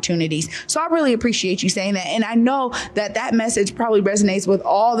new opportunities. So I really appreciate you saying that. And I know that that message probably resonates with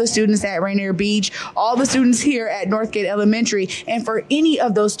all the students at Rainier Beach, all the students here at Northgate Elementary, and for any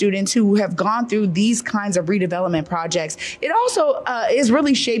of those students who have gone through these kinds of redevelopment projects. It also is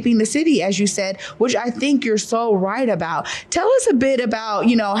really shaping the city, as you said, which I think you're so right about. Tell us a bit about,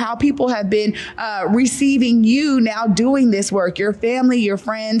 how people have been receiving you now doing this work, your family, your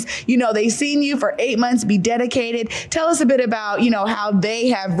friends. They've seen you for 8 months be dedicated. Tell us a bit about, how they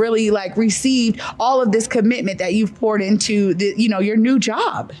have really received all of this commitment that you've poured into your new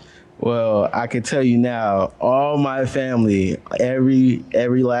job. Well, I can tell you now, all my family, every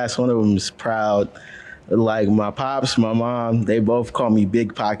last one of them is proud. Like my pops, my mom, they both call me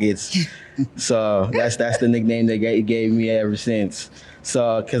Big Pockets. So that's the nickname they gave me ever since.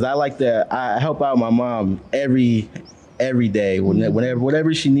 So, cause I help out my mom every day.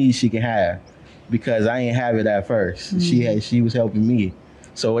 Whatever she needs, she can have, because I ain't have it at first. Mm-hmm. She was helping me.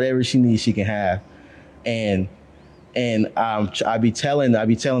 So whatever she needs, she can have. And I be telling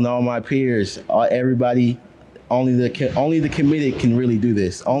all my peers, everybody, only the committed can really do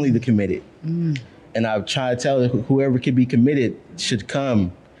this. Only the committed. Mm. And I've tried to tell whoever can be committed should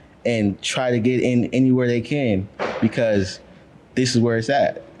come and try to get in anywhere they can, because this is where it's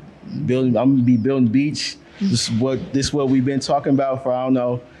at. I'm gonna be building beach. This is what we've been talking about for, I don't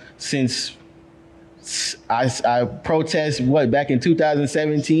know, since I protest back in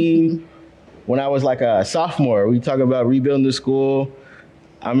 2017 when I was like a sophomore. We talking about rebuilding the school.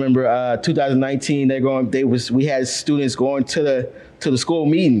 I remember 2019 we had students going to the school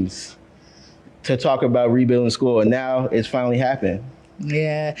meetings to talk about rebuilding school, and now it's finally happened.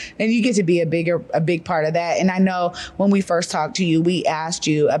 Yeah. And you get to be a big part of that. And I know when we first talked to you, we asked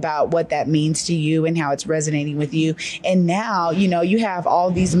you about what that means to you and how it's resonating with you. And now, you have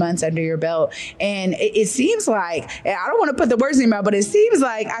all these months under your belt, and it seems like, and I don't want to put the words in your mouth, but it seems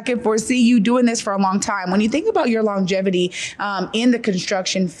like I can foresee you doing this for a long time. When you think about your longevity in the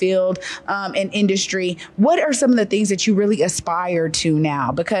construction field and industry, what are some of the things that you really aspire to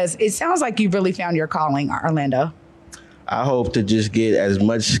now? Because it sounds like you've really found your calling, Orlando. I hope to just get as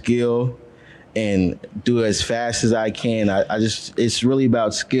much skill and do as fast as I can. It's really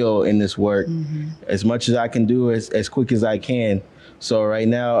about skill in this work. Mm-hmm. As much as I can do as quick as I can. So right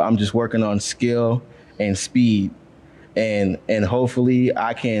now I'm just working on skill and speed, and hopefully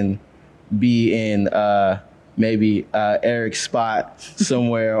I can be in maybe Eric's spot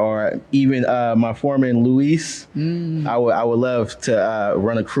somewhere, or even my foreman Luis. I would love to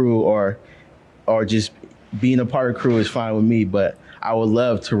run a crew, or just being a part of crew is fine with me, but I would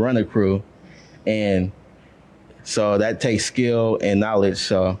love to run a crew. And so that takes skill and knowledge.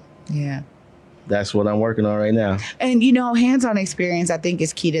 So yeah, that's what I'm working on right now. And, hands-on experience, I think,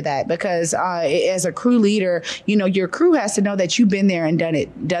 is key to that, because as a crew leader, your crew has to know that you've been there and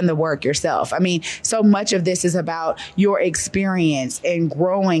done the work yourself. I mean, so much of this is about your experience and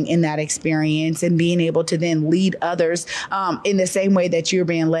growing in that experience and being able to then lead others in the same way that you're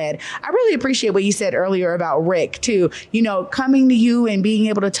being led. I really appreciate what you said earlier about Rick, too. Coming to you and being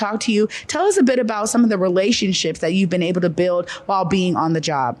able to talk to you. Tell us a bit about some of the relationships that you've been able to build while being on the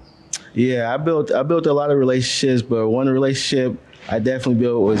job. Yeah, I built a lot of relationships, but one relationship I definitely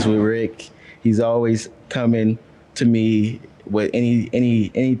built was with Rick. He's always coming to me with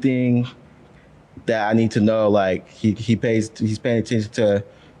anything that I need to know. Like he's paying attention to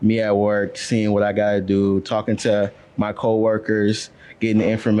me at work, seeing what I gotta do, talking to my coworkers, getting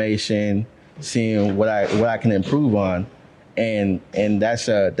information, seeing what I can improve on, and that's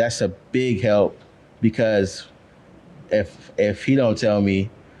a big help, because if he don't tell me,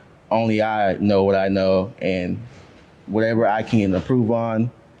 only I know what I know, and whatever I can improve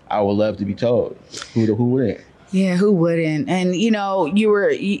on, I would love to be told. Who wouldn't? Yeah, who wouldn't? And,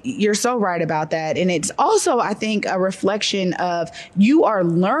 you're so right about that. And it's also, I think, a reflection of you are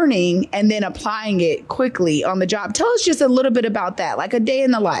learning and then applying it quickly on the job. Tell us just a little bit about that, like a day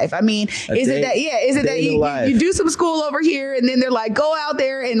in the life. I mean, is it that you do some school over here and then they're like, go out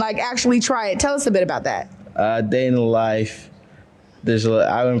there and actually try it? Tell us a bit about that. Day in the life.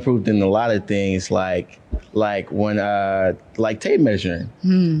 I've improved in a lot of things, like when tape measuring.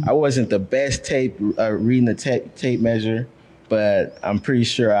 I wasn't the best reading the tape measure, but I'm pretty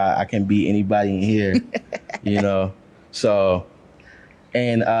sure I can beat anybody in here, So,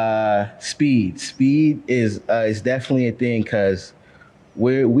 and speed is definitely a thing, because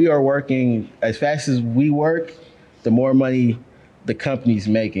we are working as fast as we work, the more money the company's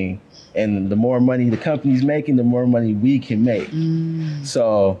making. And the more money the company's making, the more money we can make.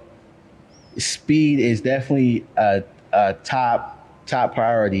 So speed is definitely a top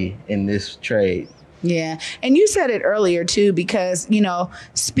priority in this trade. Yeah. And you said it earlier too, because, you know,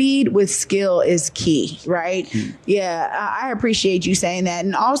 speed with skill is key, right? Yeah. I appreciate you saying that.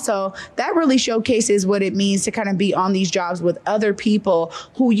 And also that really showcases what it means to kind of be on these jobs with other people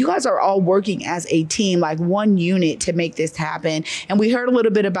who you guys are all working as a team, like one unit to make this happen. And we heard a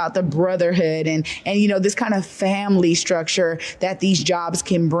little bit about the brotherhood and you know, this kind of family structure that these jobs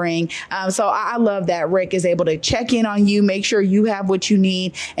can bring. So I love that Rick is able to check in on you, make sure you have what you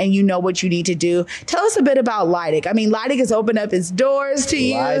need and you know what you need to do. Tell us a bit about Leidig. I mean, Leidig has opened up its doors to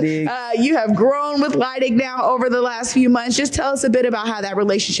you. You have grown with Leidig now over the last few months. Just tell us a bit about how that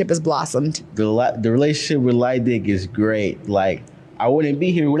relationship has blossomed. The relationship with Leidig is great. Like, I wouldn't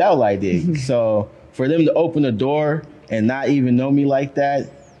be here without Leidig. So for them to open the door and not even know me like that,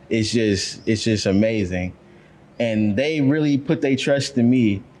 it's just amazing. And they really put their trust in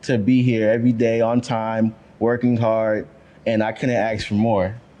me to be here every day on time, working hard, and I couldn't ask for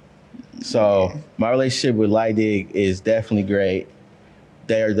more. So my relationship with Leidig is definitely great.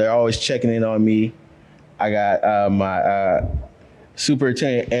 They're always checking in on me. I got my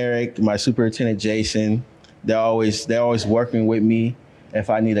superintendent Eric, my superintendent Jason. They're always working with me. If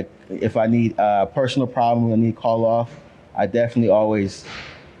I need a personal problem, I need to call off, I definitely always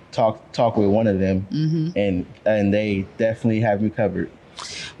talk with one of them, and they definitely have me covered.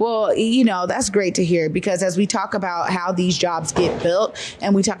 Well, you know, that's great to hear, because as we talk about how these jobs get built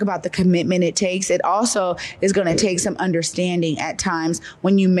and we talk about the commitment it takes, it also is going to take some understanding at times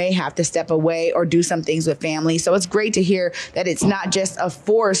when you may have to step away or do some things with family. So it's great to hear that it's not just a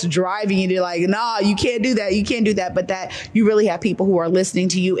force driving you to like, nah, you can't do that. You can't do that. But that you really have people who are listening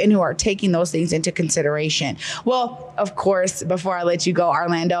to you and who are taking those things into consideration. Well, of course, before I let you go,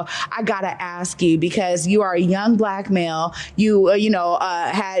 Orlando, I got to ask you, because you are a young Black male, you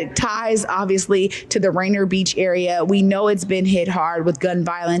had ties, obviously, to the Rainier Beach area. We know it's been hit hard with gun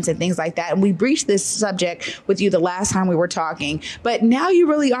violence and things like that. And we breached this subject with you the last time we were talking. But now you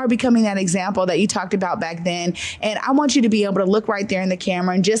really are becoming that example that you talked about back then. And I want you to be able to look right there in the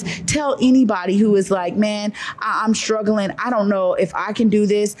camera and just tell anybody who is like, man, I'm struggling. I don't know if I can do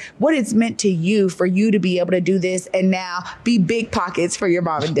this, what it's meant to you for you to be able to do this and now be big pockets for your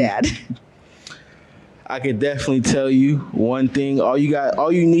mom and dad. I could definitely tell you one thing. All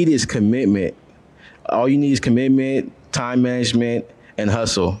you need is commitment. All you need is commitment, time management, and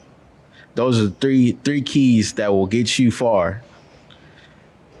hustle. Those are three keys that will get you far.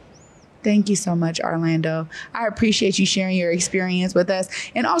 Thank you so much, Orlando. I appreciate you sharing your experience with us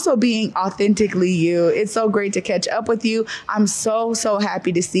and also being authentically you. It's so great to catch up with you. I'm so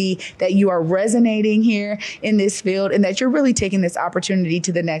happy to see that you are resonating here in this field and that you're really taking this opportunity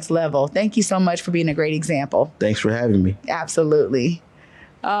to the next level. Thank you so much for being a great example. Thanks for having me. Absolutely.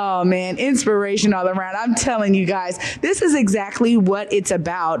 Oh, man, inspiration all around. I'm telling you guys, this is exactly what it's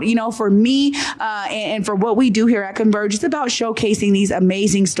about. You know, for me and for what we do here at Converge, it's about showcasing these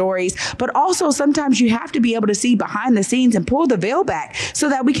amazing stories. But also sometimes you have to be able to see behind the scenes and pull the veil back so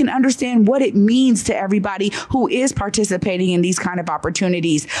that we can understand what it means to everybody who is participating in these kind of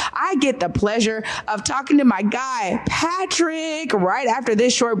opportunities. I get the pleasure of talking to my guy, Patrick, right after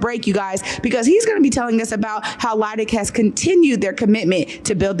this short break, you guys, because he's going to be telling us about how Leidig has continued their commitment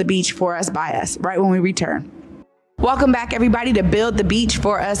to build the beach for us, by us, right when we return. Welcome back, everybody, to Build the Beach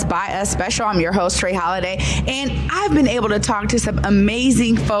for Us, by Us special. I'm your host, Trey Holiday, and I've been able to talk to some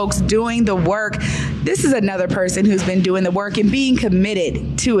amazing folks doing the work. This is another person who's been doing the work and being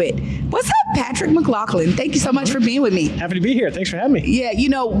committed to it. What's up, Patrick McLaughlin? Thank you so much for being with me. Happy to be here. Thanks for having me. Yeah, you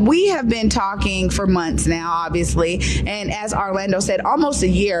know, we have been talking for months now, obviously, and as Orlando said, almost a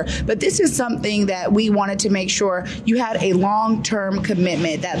year, but this is something that we wanted to make sure you had a long-term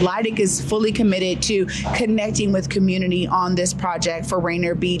commitment, that Leidig is fully committed to connecting with community on this project for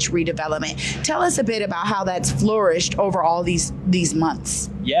Rainier Beach redevelopment. Tell us a bit about how that's flourished over all these months.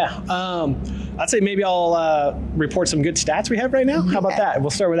 Yeah, I'd say maybe I'll report some good stats we have right now. How about that? We'll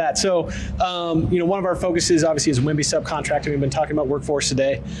start with that. So, one of our focuses obviously is WIMBY subcontracting. We've been talking about workforce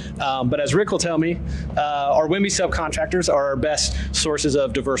today, but as Rick will tell me, our WIMBY subcontractors are our best sources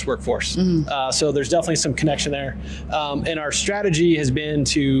of diverse workforce. So there's definitely some connection there. And our strategy has been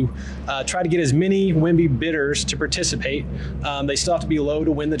to try to get as many WIMBY bidders to participate. They still have to be low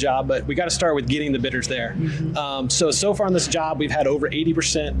to win the job, but we got to start with getting the bidders there. So far on this job, we've had over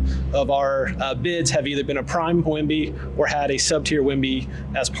 80% of our bids have either been a prime WIMBY or had a sub-tier WIMBY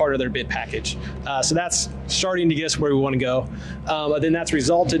as part of their bid package. So that's starting to get us where we want to go. Then that's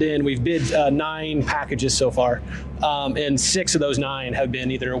resulted in, we've bid 9 packages so far. and 6 of those 9 have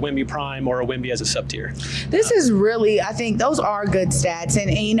been either a Wimby Prime or a Wimby as a sub-tier. This is really, I think those are good stats.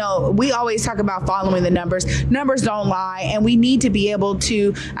 And, you know, we always talk about following the numbers. Numbers don't lie. And we need to be able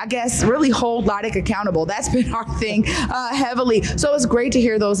to, I guess, really hold Leidig accountable. That's been our thing heavily. So it's great to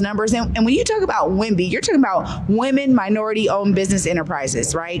hear those numbers. And when you talk about Wimby, you're talking about women minority-owned business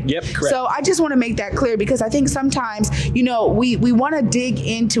enterprises, right? Yep, correct. So I just want to make that clear, because I think sometimes, you know, we want to dig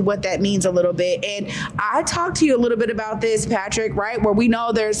into what that means a little bit. And I talked to you a little bit about this, Patrick, right? Where we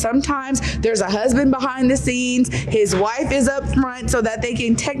know there's a husband behind the scenes, his wife is up front so that they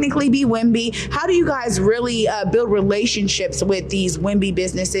can technically be Wimby. How do you guys really build relationships with these Wimby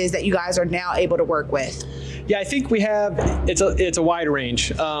businesses that you guys are now able to work with? Yeah, I think it's a wide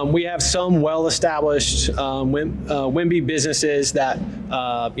range. We have some well-established Wimby businesses that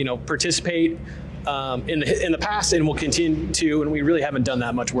participate in the past and will continue to, and we really haven't done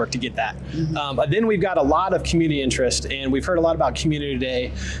that much work to get that. But then we've got a lot of community interest, and we've heard a lot about community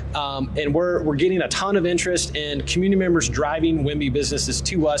today, and we're getting a ton of interest in community members driving Wimby businesses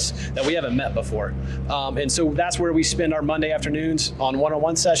to us that we haven't met before. And so that's where we spend our Monday afternoons on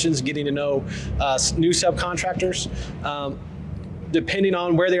one-on-one sessions, getting to know new subcontractors. Depending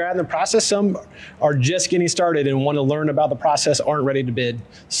on where they're at in the process, some are just getting started and want to learn about the process, aren't ready to bid.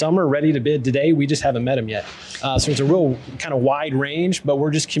 Some are ready to bid today. We just haven't met them yet. So it's a real kind of wide range, but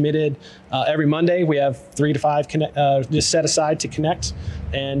we're just committed. Every Monday, we have 3 to 5 just set aside to connect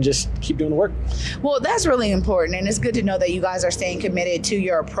and just keep doing the work. Well, that's really important. And it's good to know that you guys are staying committed to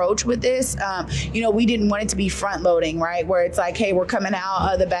your approach with this. We didn't want it to be front loading, right? Where it's like, hey, we're coming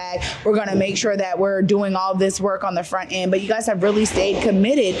out of the bag. We're going to make sure that we're doing all this work on the front end. But you guys have really stayed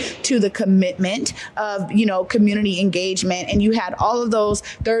committed to the commitment of, community engagement. And you had all of those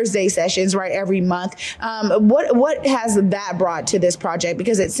Thursday sessions, right, every month. What has that brought to this project?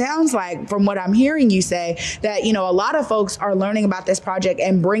 Because it sounds like, from what I'm hearing you say, that, a lot of folks are learning about this project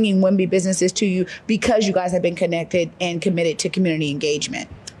and bringing Wimby businesses to you because you guys have been connected and committed to community engagement.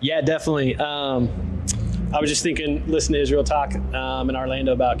 Yeah, definitely. I was just thinking, listening to Israel talk in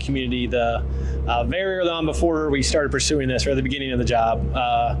Orlando about community, very early on before we started pursuing this, or at the beginning of the job,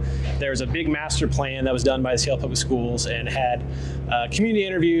 there was a big master plan that was done by the Seattle Public Schools and had community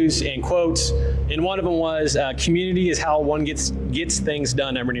interviews and quotes. And one of them was, community is how one gets things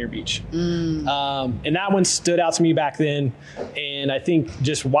done at Rainier Beach. And that one stood out to me back then. And I think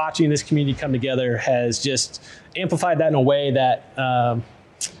just watching this community come together has just amplified that in a way that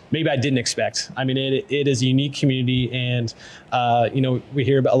maybe I didn't expect. I mean, it is a unique community, and we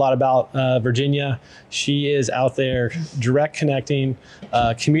hear a lot about Virginia. She is out there direct connecting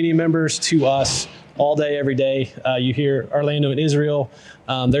community members to us all day, every day. You hear Orlando and Israel.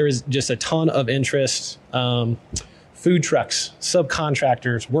 There is just a ton of interest. Food trucks,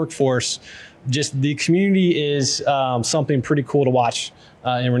 subcontractors, workforce. Just the community is something pretty cool to watch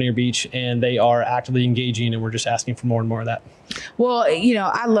in Rainier Beach, and they are actively engaging, and we're just asking for more and more of that. Well,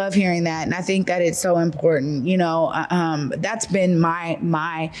 I love hearing that, and I think that it's so important. That's been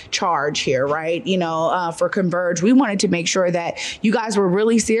my charge here, right? For Converge, we wanted to make sure that you guys were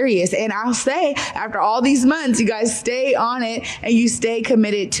really serious. And I'll say, after all these months, you guys stay on it and you stay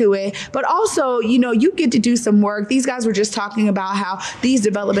committed to it. But also, you get to do some work. These guys were just talking about how these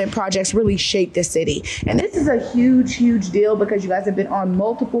development projects really shape the city. And this is a huge, huge deal, because you guys have been on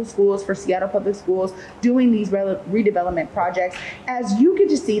multiple schools for Seattle Public Schools doing these redevelopment projects. As you get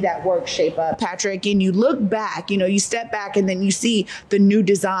to see that work shape up, Patrick, and you look back, you step back and then you see the new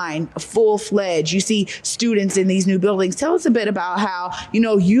design full-fledged. You see students in these new buildings. Tell us a bit about how,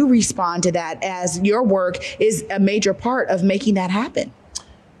 you respond to that, as your work is a major part of making that happen.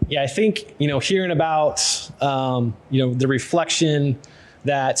 Yeah, I think, hearing about, the reflection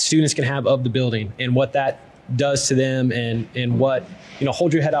that students can have of the building and what that does to them, and what,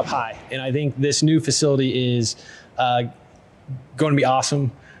 hold your head up high. And I think this new facility is going to be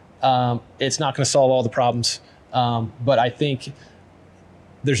awesome. It's not going to solve all the problems, but I think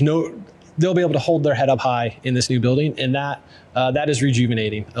they'll be able to hold their head up high in this new building, and that is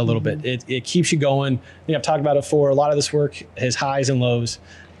rejuvenating a little bit. It keeps you going. I've talked about it before. A lot of this work has highs and lows,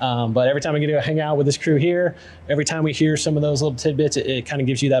 but every time I get to hang out with this crew here, every time we hear some of those little tidbits, it kind of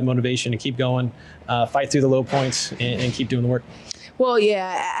gives you that motivation to keep going, fight through the low points, and keep doing the work. Well,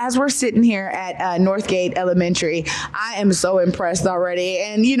 yeah, as we're sitting here at Northgate Elementary, I am so impressed already.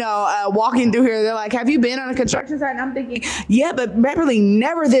 And, walking through here, they're like, have you been on a construction site? And I'm thinking, yeah, but Beverly,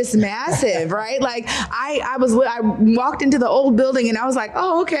 never this massive, right? Like I walked into the old building and I was like,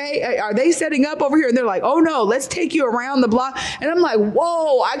 oh, okay. Are they setting up over here? And they're like, oh no, let's take you around the block. And I'm like,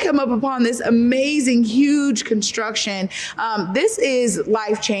 whoa, I come up upon this amazing, huge construction. This is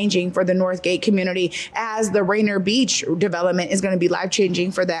life-changing for the Northgate community, as the Rainier Beach development is going to be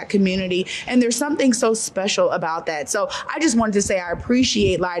life-changing for that community. And there's something so special about that. So I just wanted to say I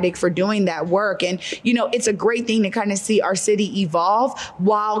appreciate Leidig for doing that work. And, it's a great thing to kind of see our city evolve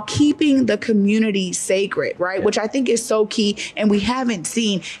while keeping the community sacred, right? Yeah. Which I think is so key, and we haven't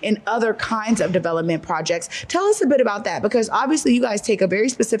seen in other kinds of development projects. Tell us a bit about that, because obviously you guys take a very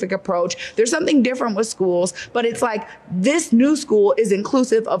specific approach. There's something different with schools, but it's like this new school is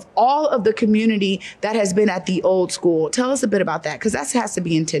inclusive of all of the community that has been at the old school. Tell us a bit about that, because that has to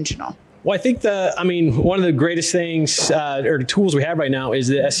be intentional. Well, I think one of the greatest things or the tools we have right now is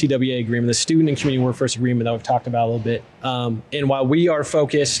the SCWA agreement, the Student and Community Workforce Agreement that we've talked about a little bit. And while we are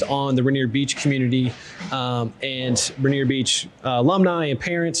focused on the Rainier Beach community and Rainier Beach alumni and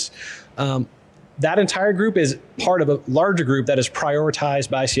parents, that entire group is part of a larger group that is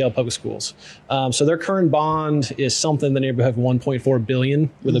prioritized by Seattle Public Schools. So their current bond is something in the neighborhood of $1.4 billion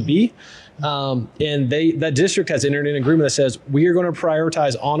with a B. And that district has entered an agreement that says we are going to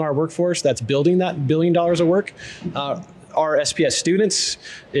prioritize on our workforce that's building that $1 billion of work. Our SPS students,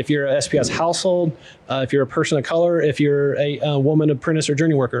 if you're a SPS household, if you're a person of color, if you're a woman apprentice or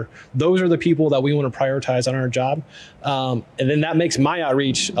journey worker, those are the people that we want to prioritize on our job. And then that makes my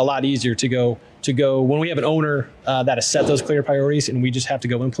outreach a lot easier to go when we have an owner that has set those clear priorities and we just have to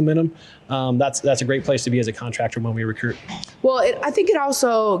go implement them. That's a great place to be as a contractor when we recruit. Well, I think it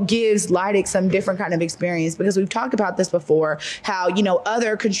also gives Leidig some different kind of experience, because we've talked about this before, how,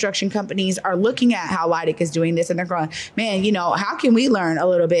 other construction companies are looking at how Leidig is doing this and they're going, man, how can we learn a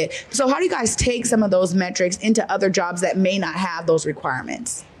little bit? So how do you guys take some of those metrics into other jobs that may not have those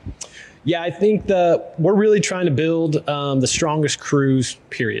requirements? Yeah, I think we're really trying to build the strongest crews,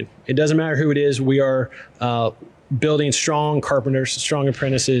 period. It doesn't matter who it is. We are building strong carpenters, strong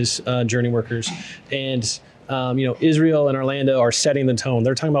apprentices, journey workers. And Israel and Orlando are setting the tone.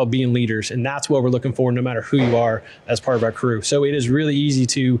 They're talking about being leaders, and that's what we're looking for no matter who you are as part of our crew. So it is really easy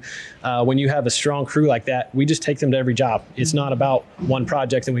to, when you have a strong crew like that, we just take them to every job. It's not about one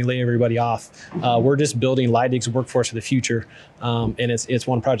project and we lay everybody off. We're just building Leidig's workforce for the future, and it's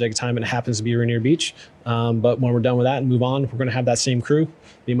one project at a time, and it happens to be Rainier Beach. But when we're done with that and move on, we're going to have that same crew.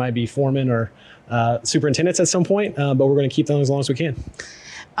 They might be foremen or superintendents at some point, but we're going to keep them as long as we can.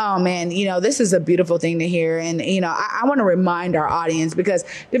 Oh, man, this is a beautiful thing to hear. And, I want to remind our audience, because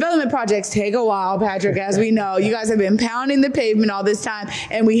development projects take a while, Patrick, as we know. You guys have been pounding the pavement all this time,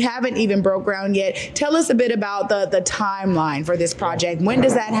 and we haven't even broke ground yet. Tell us a bit about the timeline for this project. When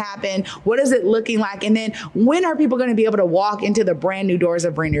does that happen? What is it looking like? And then when are people going to be able to walk into the brand new doors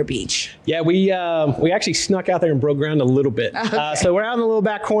of Rainier Beach? Yeah, we actually snuck out there and broke ground a little bit. Okay. So we're out in the little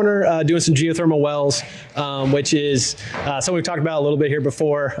back corner doing some geothermal wells, which is something we've talked about a little bit here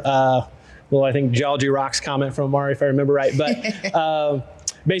before. I think Geology Rocks comment from Amari, if I remember right. But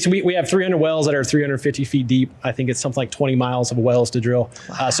basically, we have 300 wells that are 350 feet deep. I think it's something like 20 miles of wells to drill.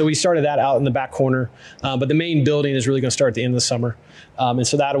 Wow. So we started that out in the back corner. But the main building is really going to start at the end of the summer. And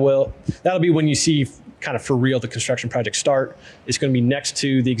so that'll be when you see kind of for real the construction project start. It's going to be next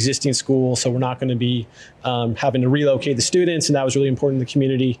to the existing school, so we're not going to be having to relocate the students, and that was really important to the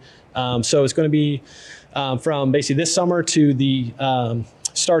community. So it's going to be from basically this summer to the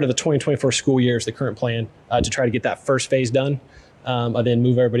start of the 2024 school year is the current plan, to try to get that first phase done, and then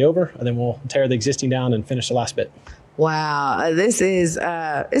move everybody over, and then we'll tear the existing down and finish the last bit. Wow, this is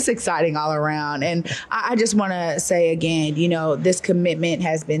it's exciting all around. And I just want to say again, this commitment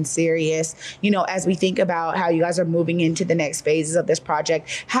has been serious. As we think about how you guys are moving into the next phases of this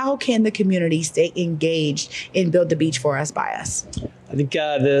project, how can the community stay engaged in Build the Beach for Us by Us? I think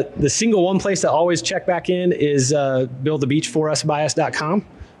the single one place to always check back in is buildthebeachforusbyus.com.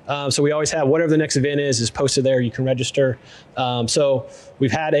 So we always have whatever the next event is posted there. You can register. So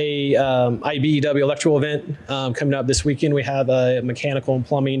we've had a IBEW electrical event coming up this weekend. We have a mechanical and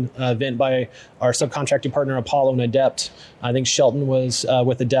plumbing event by our subcontracting partner Apollo and Adept. I think Shelton was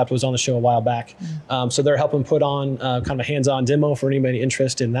with Adept, was on the show a while back. So they're helping put on kind of a hands-on demo for anybody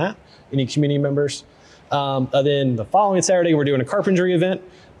interested in that, any community members. Then the following Saturday, we're doing a carpentry event.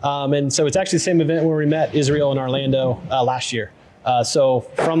 And so it's actually the same event where we met Israel and Orlando last year. So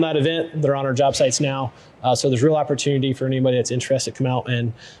from that event, they're on our job sites now. So there's real opportunity for anybody that's interested to come out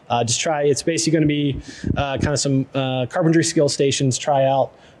and just try. It's basically going to be kind of some carpentry skill stations, try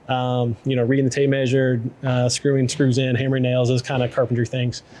out, reading the tape measure, screwing screws in, hammering nails, those kind of carpentry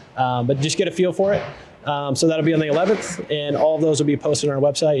things. But just get a feel for it. So that'll be on the 11th, and all of those will be posted on our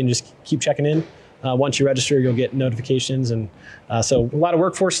website, and just keep checking in. Once you register, you'll get notifications. And so a lot of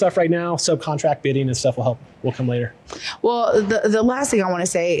workforce stuff right now, subcontract bidding and stuff will come later. Well, the last thing I want to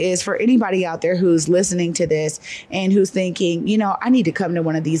say is for anybody out there who's listening to this and who's thinking, I need to come to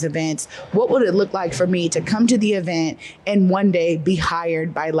one of these events. What would it look like for me to come to the event and one day be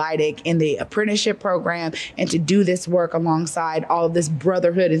hired by Leidig in the apprenticeship program and to do this work alongside all of this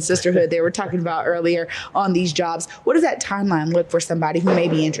brotherhood and sisterhood they were talking about earlier on these jobs? What does that timeline look for somebody who may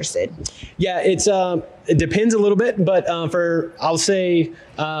be interested? Yeah, it depends a little bit, but I'll say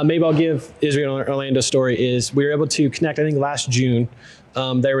maybe I'll give Israel and Orlando story is we were able to connect, I think last June.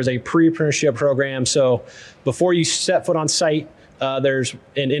 There was a pre-apprenticeship program. So before you set foot on site, there's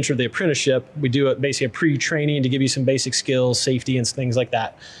an intro to the apprenticeship. We do basically a pre-training to give you some basic skills, safety and things like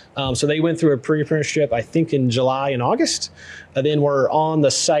that. So they went through a pre-apprenticeship, I think in July and August. Then we're on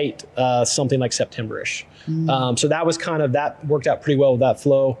the site something like September-ish. So that was that worked out pretty well with that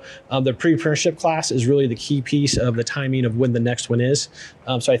flow. The pre-apprenticeship class is really the key piece of the timing of when the next one is.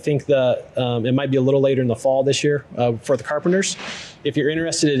 So I think it might be a little later in the fall this year for the carpenters. If you're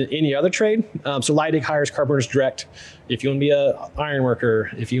interested in any other trade, so Leidig hires carpenters direct. If you want to be an iron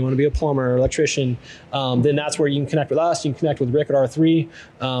worker, if you want to be a plumber, electrician, then that's where you can connect with us. You can connect with Rick at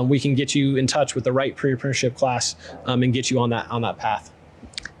R3. We can get you in touch with the right pre-apprenticeship class and get you on that path.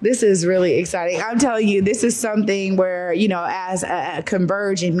 This is really exciting. I'm telling you, this is something where, as a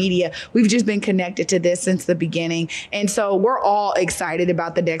Converge in media, we've just been connected to this since the beginning. And so we're all excited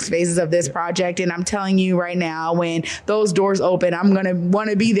about the next phases of this project. And I'm telling you right now, when those doors open, I'm going to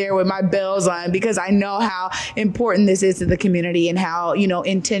want to be there with my bells on, because I know how important this is to the community and how,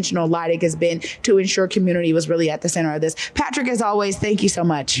 intentional Leidig has been to ensure community was really at the center of this. Patrick, as always, thank you so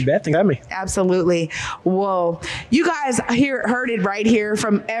much. You bet. Thank you for having me. Absolutely. Whoa. You guys heard it right here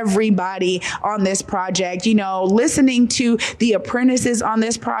from everybody on this project, listening to the apprentices on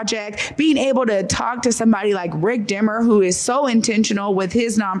this project, being able to talk to somebody like Rick Dimmer, who is so intentional with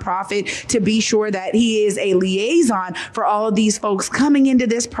his nonprofit to be sure that he is a liaison for all of these folks coming into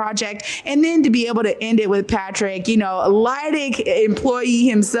this project. And then to be able to end it with Patrick, a Leidig employee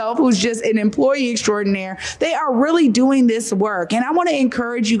himself, who's just an employee extraordinaire. They are really doing this work. And I want to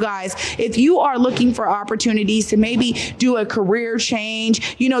encourage you guys, if you are looking for opportunities to maybe do a career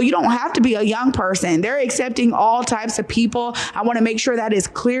change, you don't have to be a young person. They're accepting all types of people. I want to make sure that is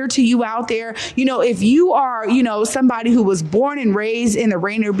clear to you out there. If you are, somebody who was born and raised in the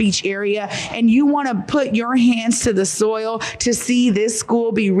Rainier Beach area and you want to put your hands to the soil to see this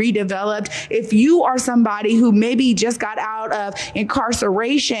school be redeveloped, if you are somebody who maybe just got out of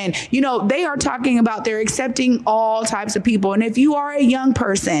incarceration, they are talking about they're accepting all types of people. And if you are a young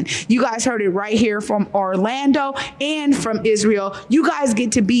person, you guys heard it right here from Orlando and from Israel. You guys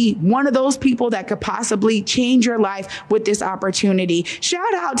get to be one of those people that could possibly change your life with this opportunity.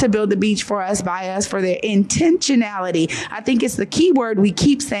 Shout out to Build the Beach for Us by Us for their intentionality. I think it's the key word we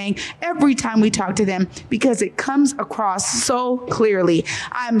keep saying every time we talk to them, because it comes across so clearly.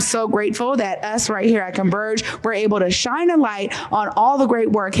 I'm so grateful that us right here at Converge, we're able to shine a light on all the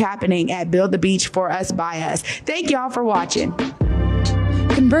great work happening at Build the Beach for Us by Us. Thank y'all for watching.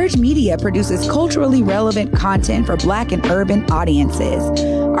 Converge Media produces culturally relevant content for Black and urban audiences.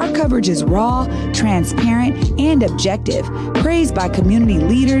 Our coverage is raw, transparent, and objective, praised by community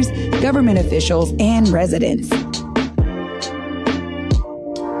leaders, government officials, and residents.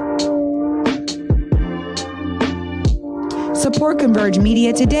 Support Converge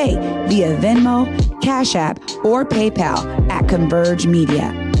Media today via Venmo, Cash App, or PayPal at Converge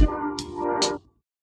Media.